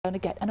going to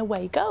get an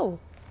away goal.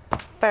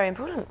 Very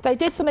important. They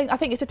did something, I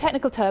think it's a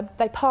technical term,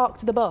 they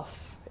parked the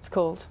bus, it's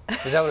called.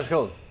 Is that what it's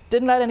called?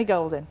 Didn't let any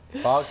goals in.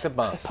 Parked the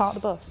bus. Parked the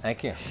bus.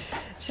 Thank you.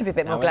 Should be a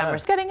bit more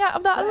glamorous. Getting out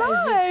of that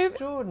alive.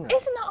 Extraordinary.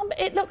 Isn't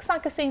that, it looks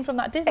like a scene from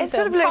that Disney It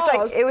film. sort of looks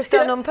Cars. like it was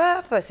done on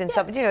purpose in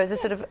some, you know, as a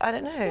sort of, I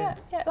don't know.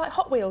 Yeah, like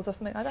Hot Wheels or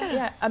something like that.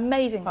 Yeah,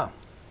 amazing. Oh.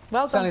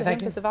 Well Sally, done to him thank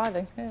for you.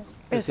 surviving. Yeah.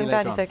 Yes, I'm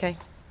glad he's okay.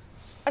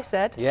 I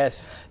said.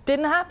 Yes.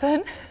 Didn't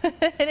happen.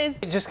 It is.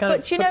 It just kind of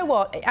but you know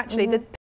what? Actually, the